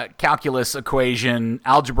calculus equation,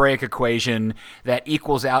 algebraic equation that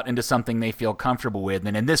equals out into something they feel comfortable with,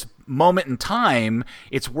 and in this moment in time,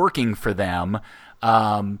 it's working for them.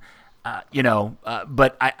 But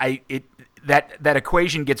that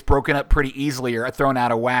equation gets broken up pretty easily or thrown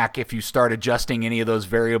out of whack if you start adjusting any of those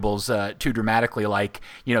variables too dramatically, like,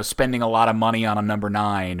 spending a lot of money on a number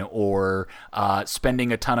 9 or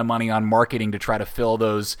spending a ton of money on marketing to try to fill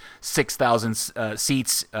those 6,000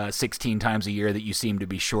 seats 16 times a year that you seem to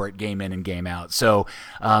be short game in and game out. So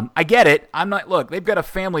I get it. Look, they've got a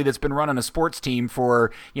family that's been running a sports team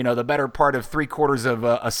for, the better part of 3/4 of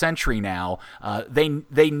a century now.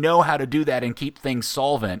 They know how to do that and keep things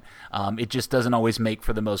solvent. It just doesn't always make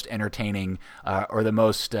for the most entertaining or the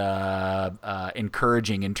most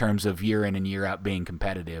encouraging in terms of year in and year out being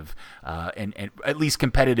competitive, and at least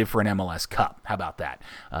competitive for an MLS Cup. How about that?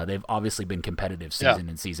 They've obviously been competitive season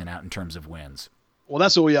in, season out in terms of wins. Well,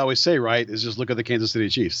 that's what we always say, right? Is just look at the Kansas City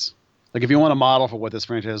Chiefs. Like, if you want a model for what this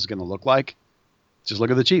franchise is going to look like, just look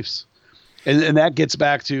at the Chiefs. And that gets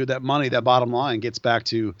back to that money, that bottom line gets back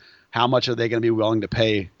to how much are they going to be willing to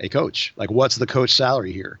pay a coach? Like, what's the coach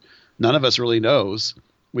salary here? None of us really knows.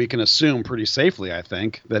 We can assume pretty safely, I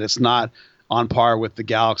think, that it's not on par with the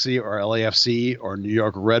Galaxy or LAFC or New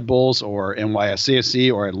York Red Bulls or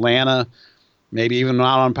NYCFC or Atlanta, maybe even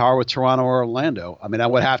not on par with Toronto or Orlando. I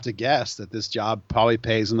would have to guess that this job probably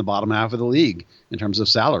pays in the bottom half of the league in terms of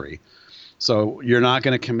salary. So you're not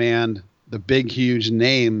going to command the big, huge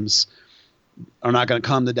names are not going to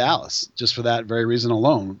come to Dallas just for that very reason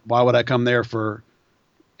alone. Why would I come there for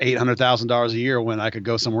 $800,000 a year when I could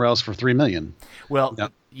go somewhere else for $3 million? Well,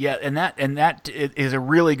 yeah, and that is a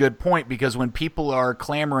really good point, because when people are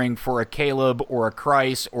clamoring for a Caleb or a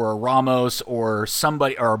Kreis or a Ramos or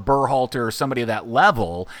somebody or a Berhalter or somebody of that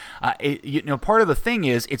level, part of the thing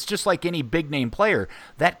is it's just like any big name player.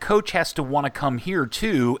 That coach has to want to come here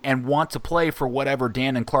too and want to play for whatever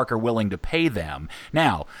Dan and Clark are willing to pay them.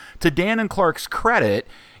 Now, to Dan and Clark's credit,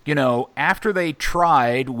 after they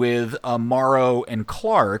tried with Morrow and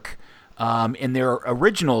Clark, in their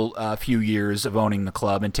original few years of owning the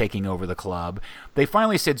club and taking over the club. They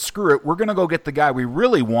finally said, screw it, we're going to go get the guy we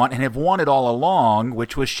really want and have wanted all along,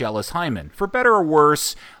 which was Schellas Hyman. For better or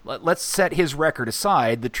worse, let's set his record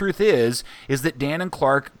aside. The truth is that Dan and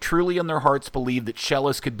Clark truly in their hearts believed that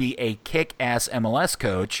Schellas could be a kick-ass MLS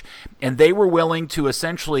coach, and they were willing to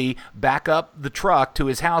essentially back up the truck to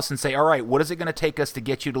his house and say, all right, what is it going to take us to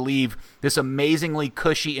get you to leave this amazingly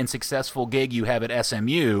cushy and successful gig you have at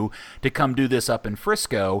SMU to come do this up in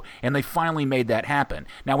Frisco? And they finally made that happen.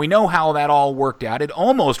 Now, we know how that all worked out. It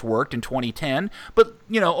almost worked in 2010, but,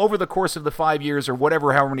 over the course of the 5 years or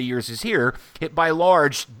however many years is here, it by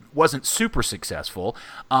large wasn't super successful.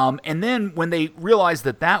 And then when they realized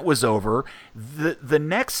that was over, the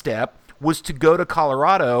next step was to go to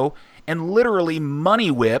Colorado and literally money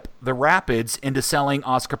whip the Rapids into selling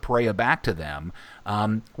Oscar Pareja back to them,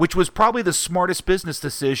 which was probably the smartest business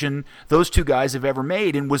decision those two guys have ever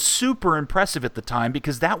made, and was super impressive at the time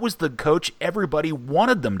because that was the coach everybody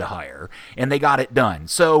wanted them to hire, and they got it done.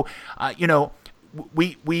 So,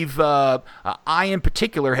 we've I in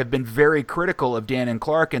particular have been very critical of Dan and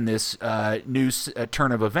Clark in this new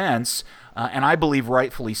turn of events, and I believe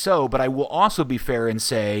rightfully so. But I will also be fair and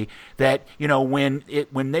say that when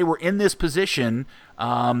they were in this position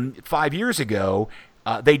 5 years ago,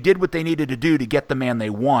 they did what they needed to do to get the man they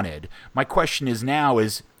wanted. My question is now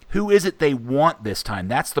is, who is it they want this time?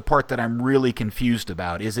 That's the part that I'm really confused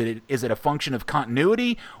about. Is it a function of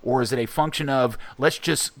continuity, or is it a function of let's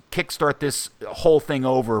just kickstart this whole thing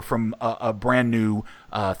over from a brand new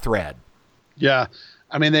thread? Yeah,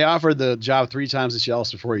 I mean, they offered the job 3 times to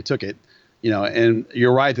Schellas before he took it. And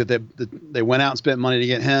you're right that they went out and spent money to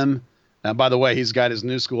get him. By the way, he's got his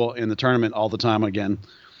new school in the tournament all the time again.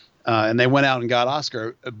 And they went out and got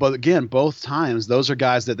Oscar. But again, both times, those are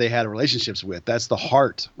guys that they had relationships with. That's the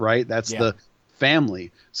heart, right? That's the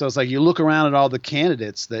family. So it's like you look around at all the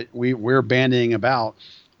candidates that we're bandying about.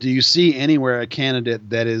 Do you see anywhere a candidate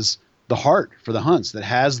that is the heart for the Hunts, that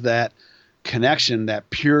has that connection, that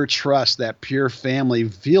pure trust, that pure family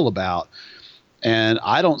feel about? And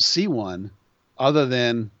I don't see one other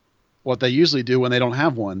than what they usually do when they don't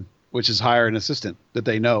have one, which is hire an assistant that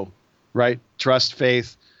they know, right? Trust,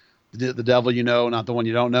 faith, the devil not the one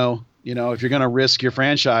you don't know. If you're going to risk your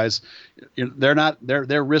franchise,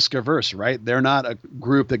 they're risk averse, right? They're not a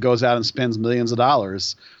group that goes out and spends millions of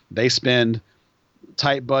dollars. They spend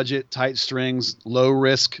tight budget, tight strings, low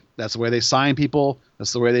risk. That's the way they sign people.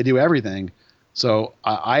 That's the way they do everything. So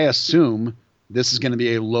I assume this is going to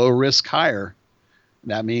be a low risk hire.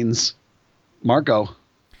 That means Marco.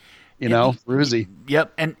 Ruzzi.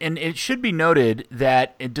 Yep, and it should be noted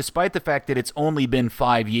that despite the fact that it's only been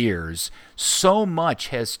 5 years, so much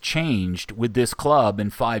has changed with this club in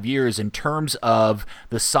 5 years in terms of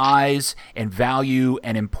the size and value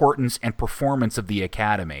and importance and performance of the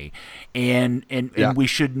academy. And we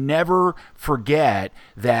should never forget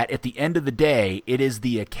that at the end of the day, it is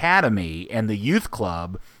the academy and the youth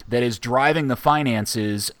club that is driving the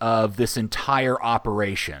finances of this entire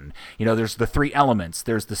operation. There's the 3 elements.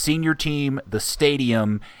 There's the senior team, the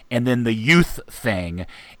stadium, and then the youth thing.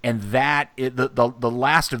 And that the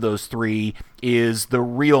last of those 3 is the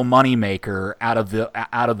real moneymaker out of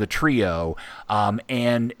the trio.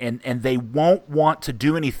 And they won't want to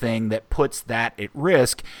do anything that puts that at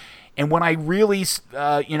risk. And when I really,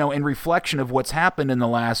 in reflection of what's happened in the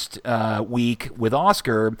last week with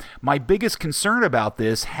Oscar, my biggest concern about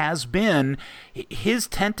this has been his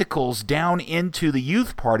tentacles down into the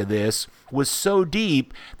youth part of this was so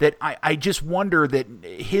deep that I just wonder that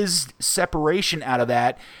his separation out of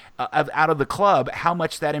that, out of the club, how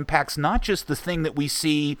much that impacts not just the thing that we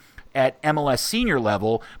see at MLS senior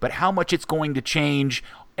level, but how much it's going to change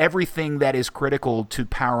everything that is critical to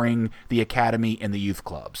powering the academy and the youth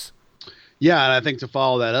clubs. Yeah, and I think to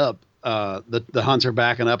follow that up, the Hunts are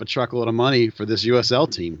backing up a truckload of money for this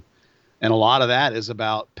USL team. And a lot of that is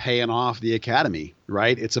about paying off the academy,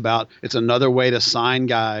 right? It's another way to sign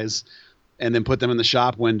guys and then put them in the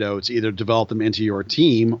shop window to either develop them into your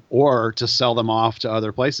team or to sell them off to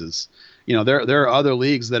other places. There are other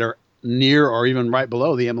leagues that are near or even right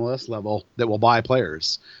below the MLS level that will buy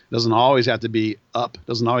players. It doesn't always have to be up. It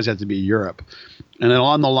doesn't always have to be Europe. And then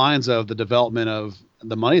along the lines of the development of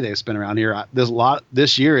the money they've spent around here,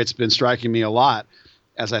 this year it's been striking me a lot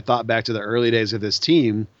as I thought back to the early days of this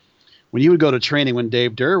team. When you would go to training when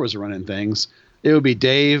Dave Durr was running things, it would be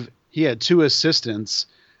Dave. He had 2 assistants,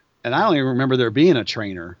 and I don't even remember there being a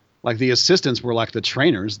trainer. Like the assistants were like the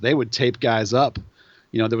trainers. They would tape guys up.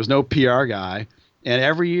 There was no PR guy. And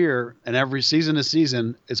every year and every season to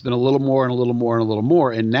season, it's been a little more and a little more and a little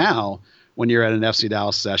more. And now when you're at an FC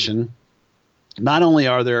Dallas session, not only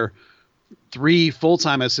are there 3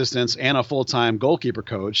 full-time assistants and a full-time goalkeeper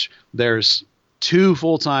coach. There's 2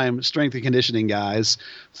 full-time strength and conditioning guys,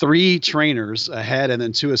 3 trainers ahead, and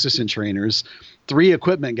then 2 assistant trainers, 3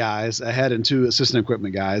 equipment guys ahead and 2 assistant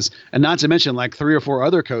equipment guys, and not to mention like 3 or 4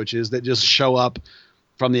 other coaches that just show up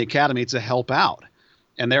from the academy to help out.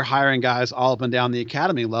 And they're hiring guys all up and down the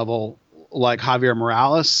academy level, like Javier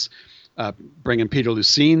Morales, bringing Peter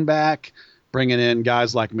Lucine back, bringing in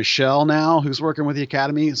guys like Michelle now, who's working with the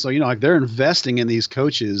academy. So, like they're investing in these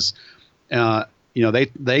coaches.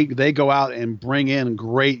 They go out and bring in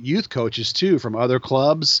great youth coaches too from other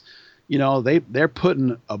clubs. They're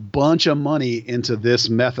putting a bunch of money into this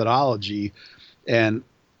methodology, and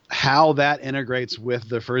how that integrates with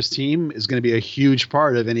the first team is going to be a huge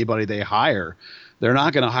part of anybody they hire. They're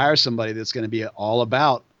not going to hire somebody that's going to be all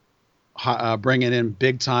about bringing in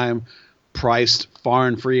big time priced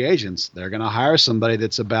foreign free agents. They're going to hire somebody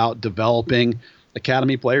that's about developing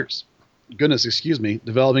academy players.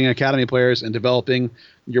 Developing academy players and developing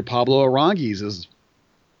your Pablo Aranguis as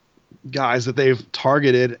guys that they've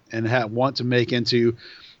targeted and want to make into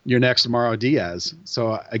your next Mauro Diaz.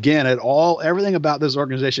 So again, everything about this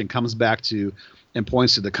organization comes back to and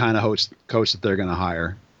points to the kind of coach that they're going to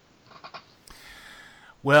hire.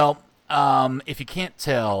 Well, if you can't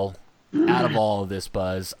tell out of all of this,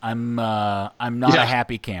 Buzz, I'm not a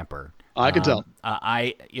happy camper. I can tell.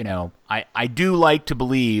 I do like to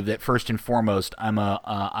believe that first and foremost, I'm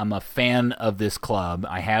a fan of this club.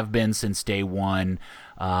 I have been since day one,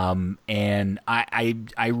 and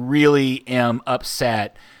I really am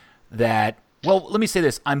upset that. Well, let me say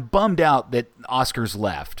this: I'm bummed out that Oscar's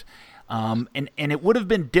left, and it would have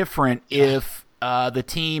been different if the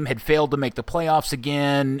team had failed to make the playoffs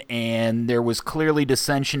again, and there was clearly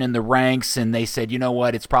dissension in the ranks, and they said, you know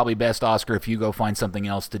what, it's probably best, Oscar, if you go find something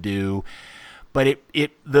else to do. But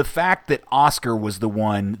the fact that Oscar was the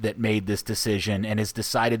one that made this decision and has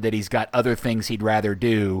decided that he's got other things he'd rather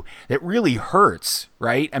do, that really hurts,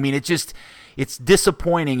 right? I mean, it's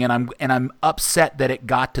disappointing, and I'm upset that it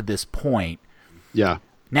got to this point. Yeah.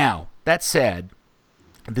 Now, that said,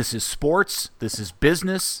 this is sports, this is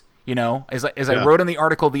business. As I wrote in the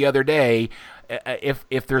article the other day,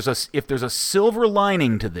 if there's a silver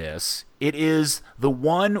lining to this, it is the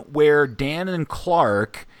one where Dan and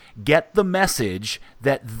Clark get the message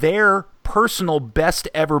that their personal best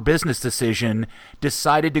ever business decision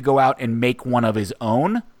decided to go out and make one of his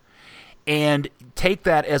own, and take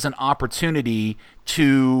that as an opportunity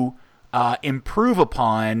to improve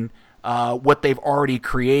upon what they've already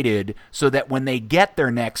created, so that when they get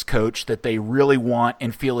their next coach that they really want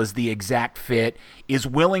and feel is the exact fit, is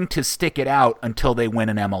willing to stick it out until they win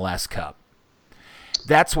an MLS Cup.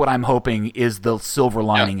 That's what I'm hoping is the silver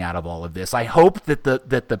lining out of all of this. I hope that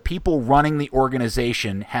the people running the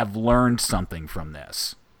organization have learned something from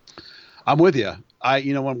this. I'm with you.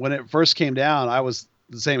 When it first came down, I was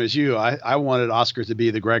the same as you. I wanted Oscar to be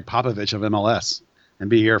the Greg Popovich of MLS and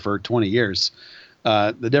be here for 20 years.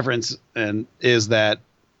 The difference is that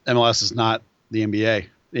MLS is not the NBA.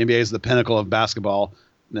 The NBA is the pinnacle of basketball.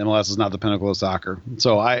 And MLS is not the pinnacle of soccer.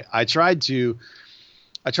 So I tried to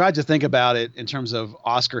think about it in terms of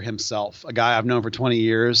Oscar himself, a guy I've known for 20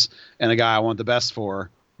 years and a guy I want the best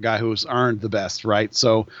for, a guy who's earned the best, right?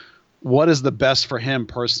 So what is the best for him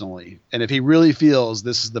personally? And if he really feels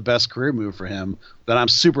this is the best career move for him, then I'm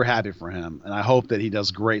super happy for him. And I hope that he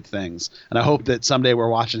does great things. And I hope that someday we're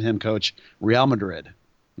watching him coach Real Madrid,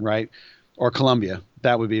 right? Or Colombia.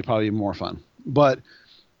 That would be probably more fun. But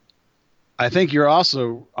I think you're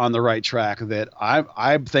also on the right track that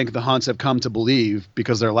I think the Hunts have come to believe,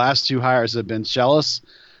 because their last 2 hires have been Schellas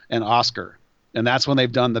and Oscar. And that's when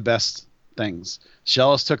they've done the best things.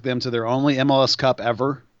 Schellas took them to their only MLS Cup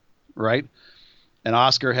ever, right? And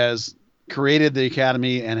Oscar has created the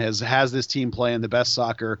academy and has this team playing the best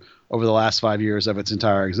soccer over the last 5 years of its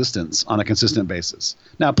entire existence on a consistent basis.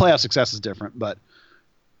 Now, playoff success is different, but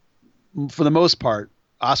for the most part,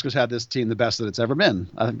 Oscar's had this team the best that it's ever been.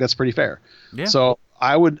 I think that's pretty fair. Yeah. So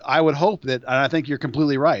I would hope that, and I think you're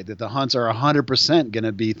completely right, that the Hunts are 100% going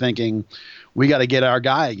to be thinking, we got to get our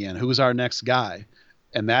guy again. Who's our next guy?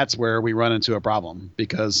 And that's where we run into a problem,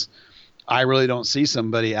 because I really don't see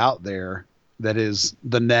somebody out there that is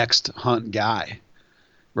the next Hunt guy,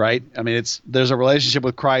 right? I mean, there's a relationship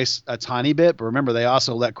with Christ a tiny bit, but remember, they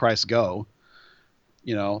also let Christ go,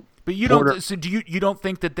 But you don't. So you don't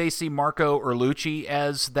think that they see Marco Orlucci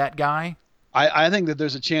as that guy? I think that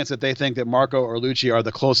there's a chance that they think that Marco Orlucci are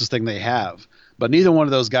the closest thing they have, but neither one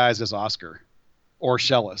of those guys is Oscar or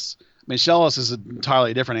Schellas. I mean, Schellas is an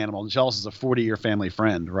entirely different animal. Schellas is a 40-year family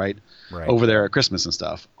friend, right? Over there at Christmas and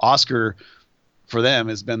stuff. Oscar, for them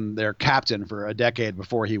has been their captain for a decade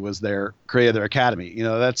before he was created their academy. You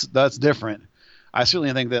know, that's different. I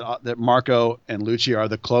certainly think that Marco and Lucci are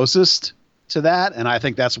the closest to that, and I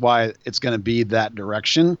think that's why it's going to be that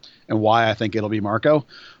direction and why I think it'll be Marco.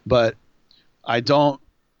 But I don't,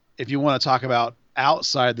 if you want to talk about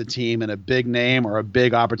outside the team and a big name or a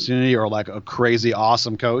big opportunity or like a crazy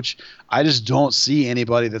awesome coach, I just don't see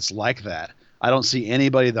anybody that's like that. I don't see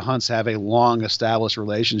anybody the Hunts have a long established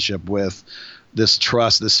relationship with, this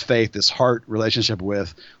trust, this faith, this heart relationship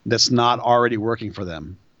with, that's not already working for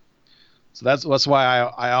them. So that's why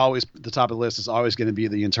I always, the top of the list is always going to be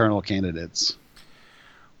the internal candidates.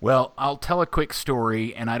 Well, I'll tell a quick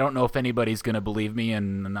story, and I don't know if anybody's going to believe me,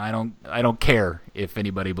 and I don't care if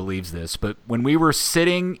anybody believes this, but when we were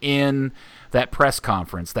sitting in that press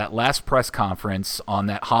conference, that last press conference on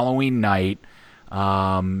that Halloween night,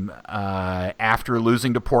 after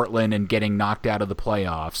losing to Portland and getting knocked out of the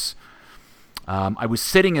playoffs, I was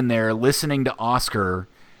sitting in there listening to Oscar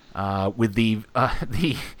with the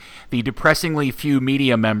depressingly few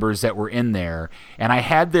media members that were in there, and I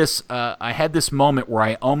had this moment where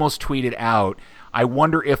I almost tweeted out, "I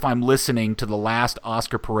wonder if I'm listening to the last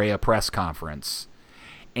Oscar Pareja press conference."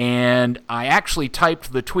 And I actually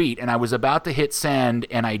typed the tweet, and I was about to hit send,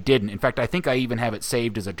 and I didn't. In fact, I think I even have it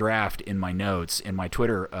saved as a draft in my notes in my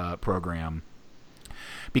Twitter program.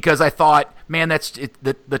 Because I thought, man,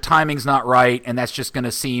 the timing's not right, and that's just going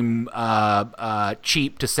to seem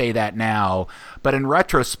cheap to say that now. But in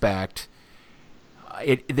retrospect,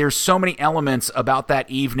 there's so many elements about that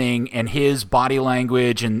evening and his body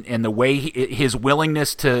language and the way his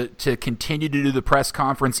willingness to continue to do the press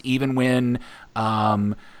conference even when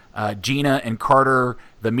Gina and Carter,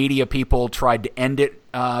 the media people, tried to end it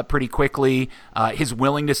pretty quickly. His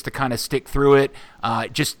willingness to kind of stick through it.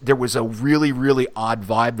 There was a really, really odd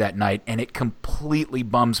vibe that night, and it completely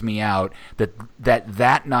bums me out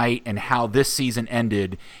that night and how this season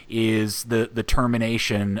ended is the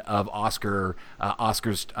termination of Oscar's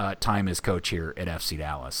time as coach here at FC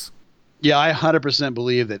Dallas. Yeah, I 100%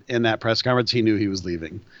 believe that in that press conference he knew he was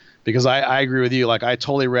leaving. Because I agree with you. Like, I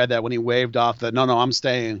totally read that when he waved off that, no, I'm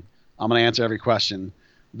staying. I'm going to answer every question.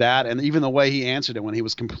 That, and even the way he answered it when he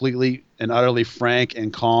was completely and utterly frank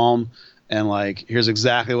and calm and like, here's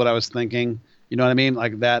exactly what I was thinking. You know what I mean?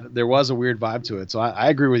 Like that, there was a weird vibe to it. So I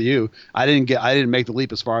agree with you. I didn't make the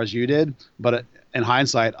leap as far as you did, but in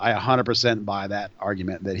hindsight, I 100% buy that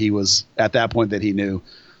argument that he was at that point that he knew,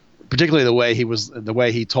 particularly the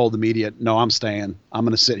way he told the media, no, I'm staying. I'm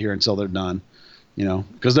going to sit here until they're done. You know,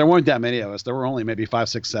 because there weren't that many of us. There were only maybe 5,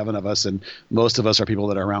 6, 7 of us, and most of us are people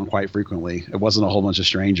that are around quite frequently. It wasn't a whole bunch of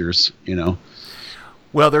strangers, you know.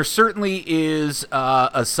 Well, there certainly is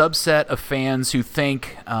a subset of fans who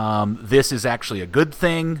think this is actually a good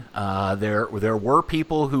thing. There were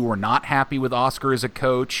people who were not happy with Oscar as a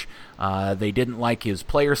coach. They didn't like his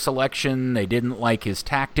player selection. They didn't like his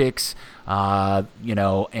tactics.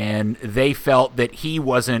 And they felt that he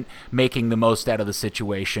wasn't making the most out of the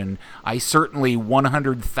situation. I certainly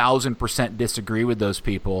 100,000% disagree with those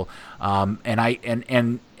people.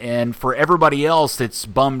 And for everybody else that's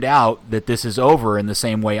bummed out that this is over in the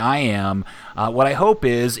same way I am, what I hope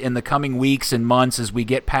is in the coming weeks and months as we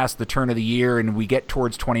get past the turn of the year and we get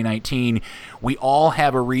towards 2019, we all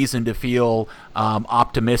have a reason to feel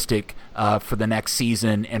optimistic for the next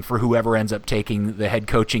season and for whoever ends up taking the head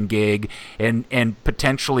coaching gig and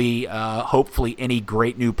potentially, hopefully, any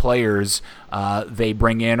great new players they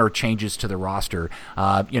bring in or changes to the roster.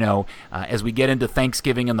 As we get into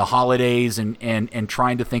Thanksgiving and the holidays and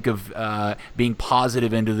trying to think of being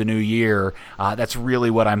positive into the new year, that's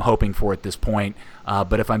really what I'm hoping for at this point.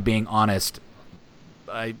 But if I'm being honest,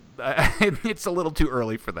 it's a little too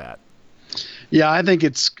early for that. Yeah, I think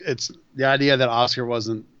it's the idea that Oscar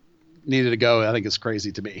wasn't needed to go. I think it's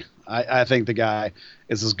crazy to me. I think the guy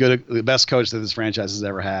is the best coach that this franchise has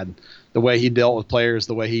ever had. The way he dealt with players,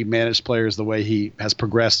 the way he managed players, the way he has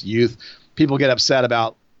progressed youth. People get upset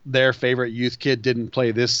about their favorite youth kid didn't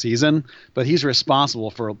play this season, but he's responsible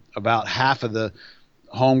for about half of the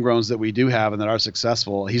homegrowns that we do have and that are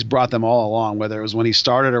successful. He's brought them all along, whether it was when he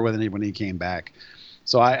started or when he came back.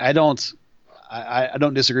 So I don't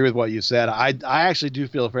disagree with what you said. I actually do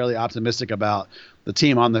feel fairly optimistic about the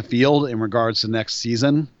team on the field in regards to next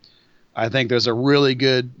season. I think there's a really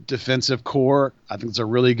good defensive core. I think it's a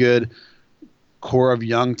really good core of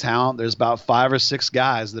young talent. There's about 5 or 6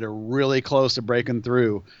 guys that are really close to breaking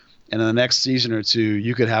through. And in the next season or two,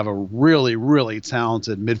 you could have a really, really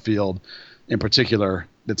talented midfield in particular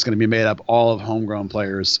that's going to be made up all of homegrown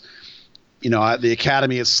players. You know, the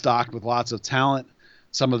academy is stocked with lots of talent.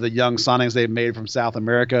 Some of the young signings they've made from South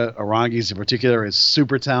America, Arangis in particular, is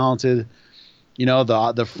super talented.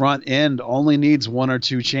 the front end only needs 1 or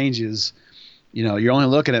 2 changes. You're only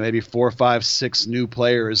looking at maybe 4, 5, 6 new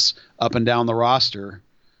players up and down the roster.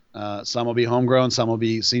 Some will be homegrown, some will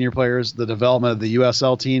be senior players. The development of the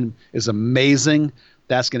USL team is amazing.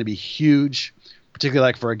 That's going to be huge, particularly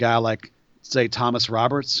like for a guy like, say, Thomas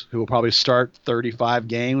Roberts, who will probably start 35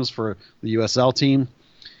 games for the USL team.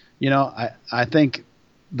 I think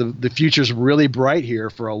the future's really bright here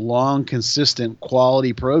for a long, consistent,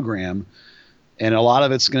 quality program, and a lot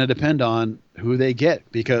of it's going to depend on who they get,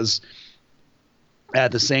 because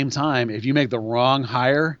at the same time, if you make the wrong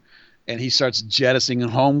hire and he starts jettisoning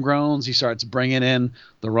homegrowns, he starts bringing in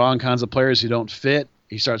the wrong kinds of players who don't fit,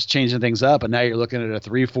 he starts changing things up, and now you're looking at a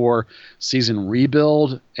 3-4 season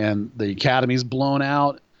rebuild, and the academy's blown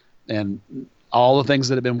out, and all the things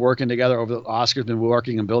that have been working together over the Oscar's been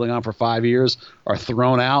working and building on for 5 years are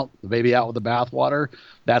thrown out, the baby out with the bathwater.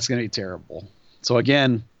 That's going to be terrible. So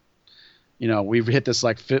again, we've hit this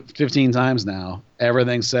like 15 times now.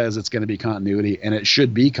 Everything says it's going to be continuity, and it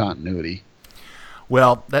should be continuity.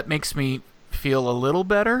 Well, that makes me feel a little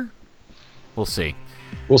better. We'll see.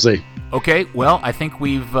 We'll see. Okay, well, I think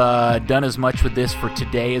we've done as much with this for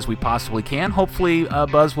today as we possibly can. Hopefully,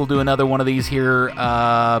 Buzz will do another one of these here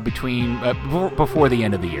before the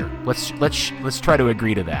end of the year. Let's try to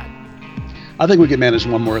agree to that. I think we can manage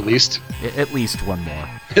one more at least. At least one more.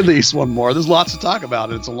 At least one more. There's lots to talk about,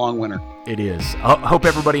 and it's a long winter. It is. Hope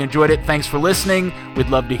everybody enjoyed it. Thanks for listening. We'd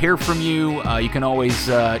love to hear from you. You can always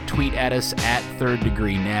tweet at us at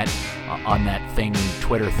ThirdDegreeNet on that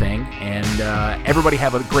Twitter thing. And everybody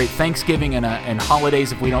have a great Thanksgiving and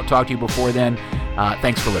holidays if we don't talk to you before then.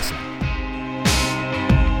 Thanks for listening.